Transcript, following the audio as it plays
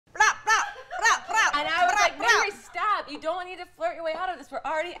stop. You don't need to flirt your way out of this. We're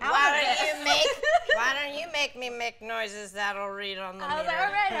already out of Why this. don't you make me make noises that'll read on the meter? All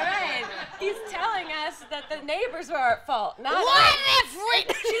right. He's telling us that the neighbors were at fault, not us. What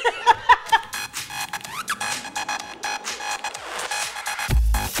if we...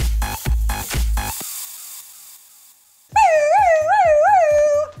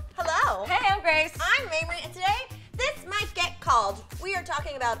 Hello. Hey, I'm Grace. I'm Mamrie, and today this might get called. We are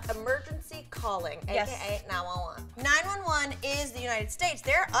talking about emergency calling, aka 911. 911 is the United States.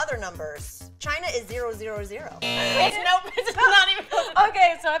 There are other numbers. China is 000. It's not even.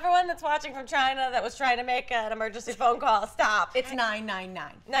 Okay, so everyone that's watching from China that was trying to make an emergency phone call, stop. It's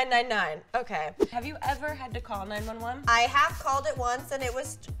 999. 999. Okay. Have you ever had to call 911? I have called it once, and it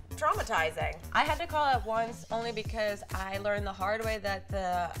was traumatizing. I had to call it once only because I learned the hard way that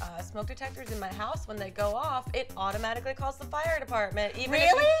the smoke detectors in my house, when they go off, it automatically calls the fire department. Even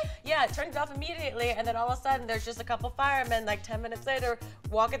Really? Yeah, it turns it off immediately, and then all of a sudden there's just a couple firemen like 10 minutes later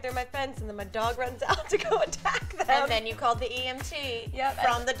walking through my fence, and then my dog runs out to go attack them. And then you called the EMT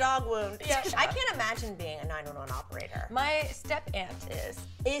from the dog wound. Yep. I can't imagine being a 911 operator. My step-aunt is.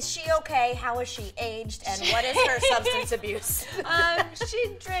 Is she okay? How is she aged? And what is her substance abuse?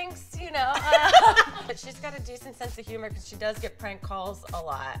 She drinks, you know, but she's got a decent sense of humor because she does get prank calls a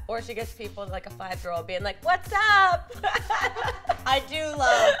lot. Or she gets people like a 5-year-old being like, "What's up?" I do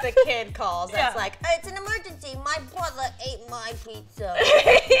love the kid calls. That's like, it's an emergency. My brother ate my pizza.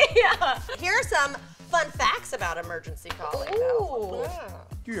 Yeah. Here are some fun facts about emergency calling. Ooh.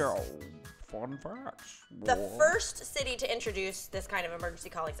 Yeah, fun facts. The first city to introduce this kind of emergency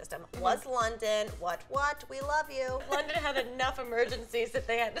calling system was London. What? We love you. London had enough emergencies that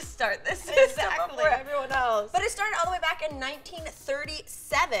they had to start this system before everyone else. But it started all the way back in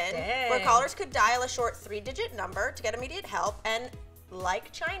 1937, where Dang. callers could dial a short 3-digit number to get immediate help, and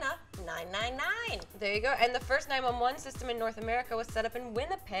like China, 999. There you go. And the first 911 system in North America was set up in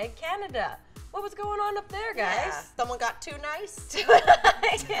Winnipeg, Canada. What was going on up there, guys? Yeah. Someone got too nice.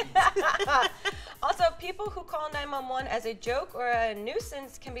 Also, people who call 911 as a joke or a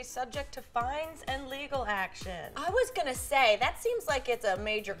nuisance can be subject to fines and legal action. I was gonna say, that seems like it's a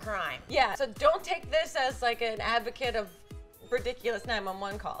major crime. Yeah, so don't take this as like an advocate of ridiculous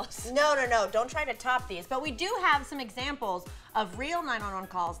 911 calls. No, don't try to top these. But we do have some examples of real 911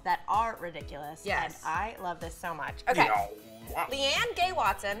 calls that are ridiculous. Yes. And I love this so much. Okay. Yeah. Leanne Gay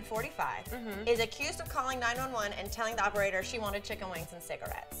Watson, 45, is accused of calling 911 and telling the operator she wanted chicken wings and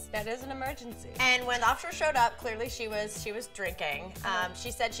cigarettes. That is an emergency. And when the officer showed up, clearly she was drinking.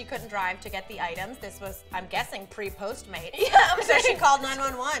 She said she couldn't drive to get the items. This was, I'm guessing, pre-Postmates. Yeah. So she called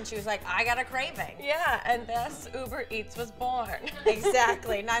 911. She was like, I got a craving. Yeah, and thus Uber Eats was born.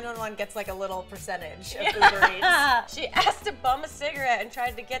 Exactly. 911 gets like a little percentage of Uber Eats. She asked to bum a cigarette and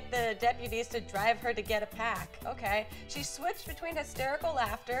tried to get the deputies to drive her to get a pack. Okay. She switched between hysterical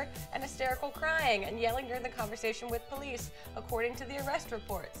laughter and hysterical crying and yelling during the conversation with police, according to the arrest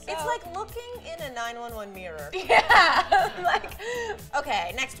reports. So, It's like looking in a 911 mirror. yeah, like,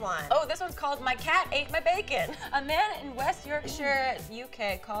 Okay, next one. oh, this one's called "My Cat Ate My Bacon." A man in West Yorkshire,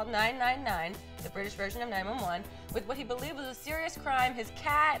 UK, called 999, the British version of 911, with what he believed was a serious crime. His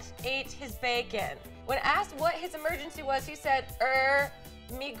cat ate his bacon. When asked what his emergency was, he said,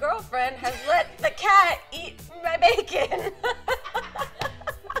 me girlfriend has let the cat eat my bacon.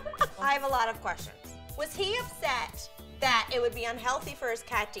 I have a lot of questions. Was he upset that it would be unhealthy for his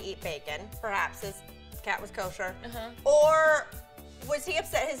cat to eat bacon? Perhaps his cat was kosher. Or was he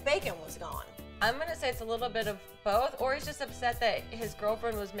upset his bacon was gone? I'm gonna say it's a little bit of both, or he's just upset that his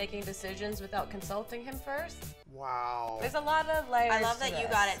girlfriend was making decisions without consulting him first. Wow. There's a lot of layers. I love to that you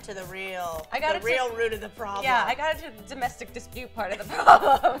this. got it to the real, root of the problem. Yeah, I got into the domestic dispute part of the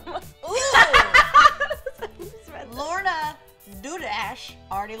problem. Ooh! Lorna Dudash,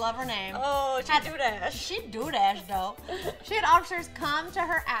 already love her name. Oh, she do that. She Dudash though. She had officers come to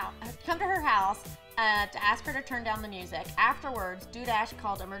her house to ask her to turn down the music. Afterwards, Dudash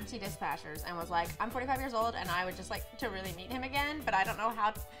called emergency dispatchers and was like, I'm 45 years old and I would just like to really meet him again, but I don't know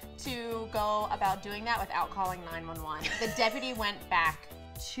how to go about doing that without calling 911. The deputy went back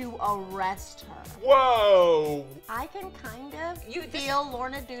to arrest her. Whoa. I can kind of feel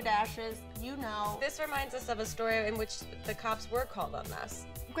Lorna Dudash's, This reminds us of a story in which the cops were called on this.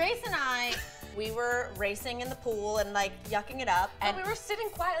 Grace and I, we were racing in the pool and like yucking it up. And we were sitting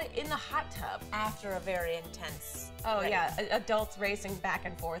quietly in the hot tub. After a very intense. Oh yeah, adults racing back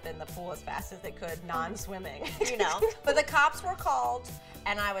and forth in the pool as fast as they could, non-swimming. You know, but the cops were called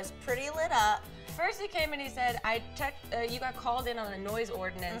and I was pretty lit up. First he came and he said, I checked, you got called in on a noise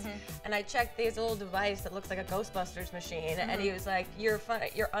ordinance, and I checked this little device that looks like a Ghostbusters machine, and he was like, you're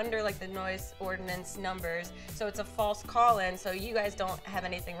under like the noise ordinance numbers, so it's a false call-in, so you guys don't have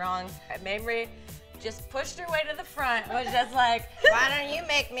anything wrong. Mamrie just pushed her way to the front, was just like, why don't you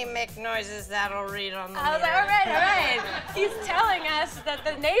make me make noises that'll read on the I was like, all right. He's telling us that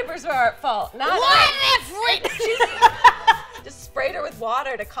the neighbors were at fault, not just sprayed her with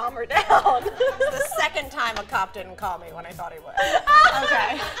water to calm her down. The second time a cop didn't call me when I thought he would.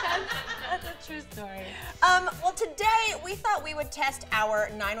 Okay. That's a true story. Well, today we thought we would test our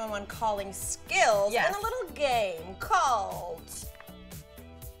 911 calling skills in a little game called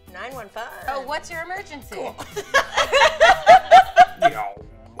 915. Oh, what's your emergency? Cool.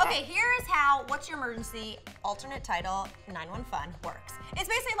 Okay, here is how What's Your Emergency, alternate title, 911 works. It's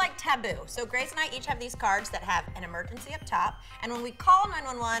basically like Taboo. So Grace and I each have these cards that have an emergency up top, and when we call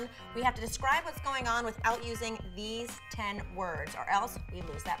 911, we have to describe what's going on without using these 10 words, or else we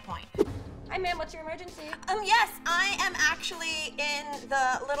lose that point. Hi, ma'am, what's your emergency? Yes, I am actually in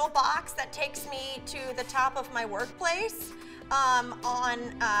the little box that takes me to the top of my workplace.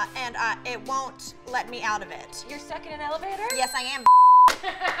 It won't let me out of it. You're stuck in an elevator? Yes, I am.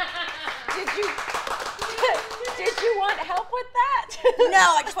 Did you want help with that?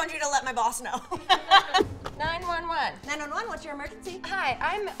 No, I just want you to let my boss know. 911. 911, what's your emergency? Hi,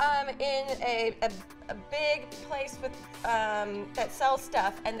 I'm in a big place with that sells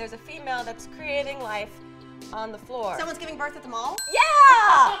stuff, and there's a female that's creating life on the floor. Someone's giving birth at the mall?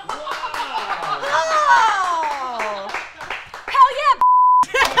 Yeah! Oh! Hell yeah!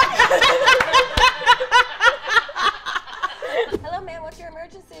 Hello, ma'am, what's your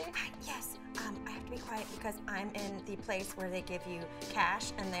emergency? Yes, I have to be quiet because I'm in the place where they give you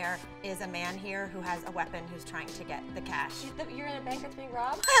cash, and there is a man here who has a weapon who's trying to get the cash. You're in a bank that's being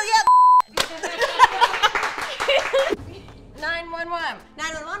robbed? Hell yeah! 911.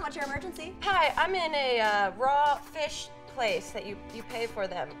 911, what's your emergency? Hi, I'm in a raw fish place that you pay for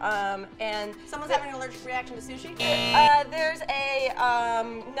them, and someone's having an allergic reaction to sushi? There's a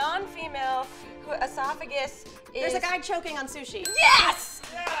non-female who esophagus is... There's a guy choking on sushi. Yes!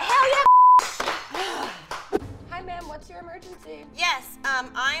 Yeah. Hell yeah! Hi, ma'am, what's your emergency? Yes,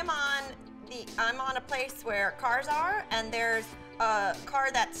 I'm on a place where cars are, and there's a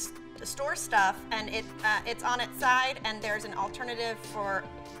car that stores stuff, and it's on its side, and there's an alternative for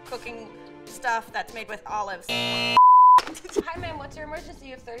cooking stuff that's made with olives. Hi, ma'am, what's your emergency?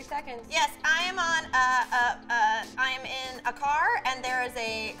 You have 30 seconds. Yes, I am in a car, and there is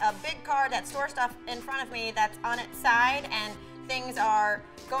a big car that stores stuff in front of me that's on its side, and things are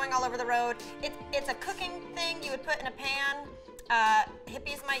going all over the road. It's a cooking thing you would put in a pan.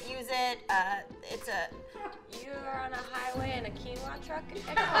 Hippies might use it. You're on a highway in a quinoa truck?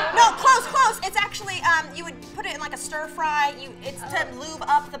 No, close. It's actually, you would put it in like a stir fry. It's to lube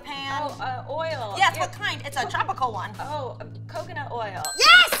up the pan. Oh, oil. Yes, what kind? It's a tropical one. Oh, coconut oil.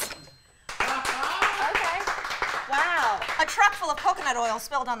 Yes! Okay. Wow. A truck full of coconut oil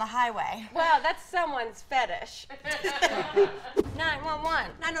spilled on the highway. Wow, that's someone's fetish.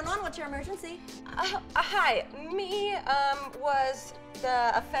 911. 911, what's your emergency? Hi, me was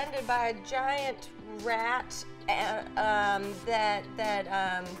offended by a giant rat a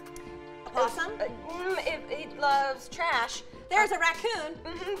possum? It loves trash. There's a raccoon.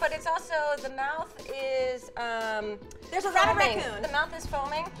 But it's also, the mouth is there's a rabbit raccoon. The mouth is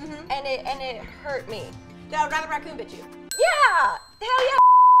foaming, and it hurt me. The rabbit raccoon bit you. Yeah! Hell yeah!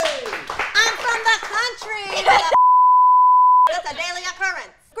 I'm from the country! That's a daily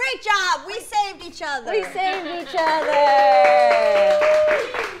occurrence. Great job! We saved each other. We saved each other!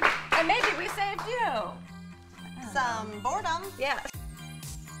 And maybe we saved you. Some boredom. Yeah.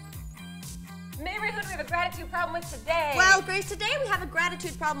 Mamrie, who do we have a gratitude problem with today? Well, Grace, today we have a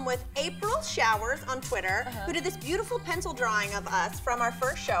gratitude problem with April Showers on Twitter, who did this beautiful pencil drawing of us from our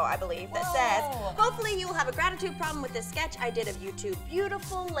first show, I believe, that says, hopefully you will have a gratitude problem with this sketch I did of you two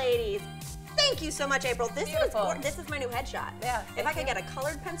beautiful ladies. Thank you so much, April. This is my new headshot. Yeah. If I could get a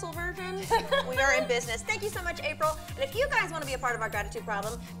colored pencil version, we are in business. Thank you so much, April. And if you guys want to be a part of our gratitude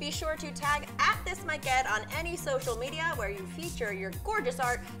problem, be sure to tag @ThisMightGet on any social media where you feature your gorgeous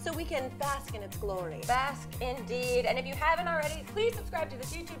art so we can bask in its glory. Bask indeed. And if you haven't already, please subscribe to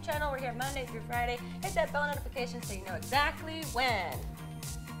this YouTube channel. We're here Monday through Friday. Hit that bell notification so you know exactly when.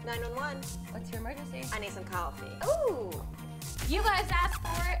 911. What's your emergency? I need some coffee. Ooh. You guys asked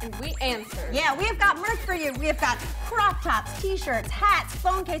for it, and we answered. Yeah, we have got merch for you. We have got crop tops, t-shirts, hats,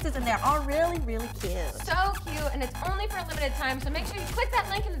 phone cases, and they're all really, really cute. So cute, and it's only for a limited time, so make sure you click that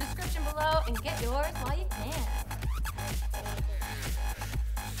link in the description below and get yours while you can.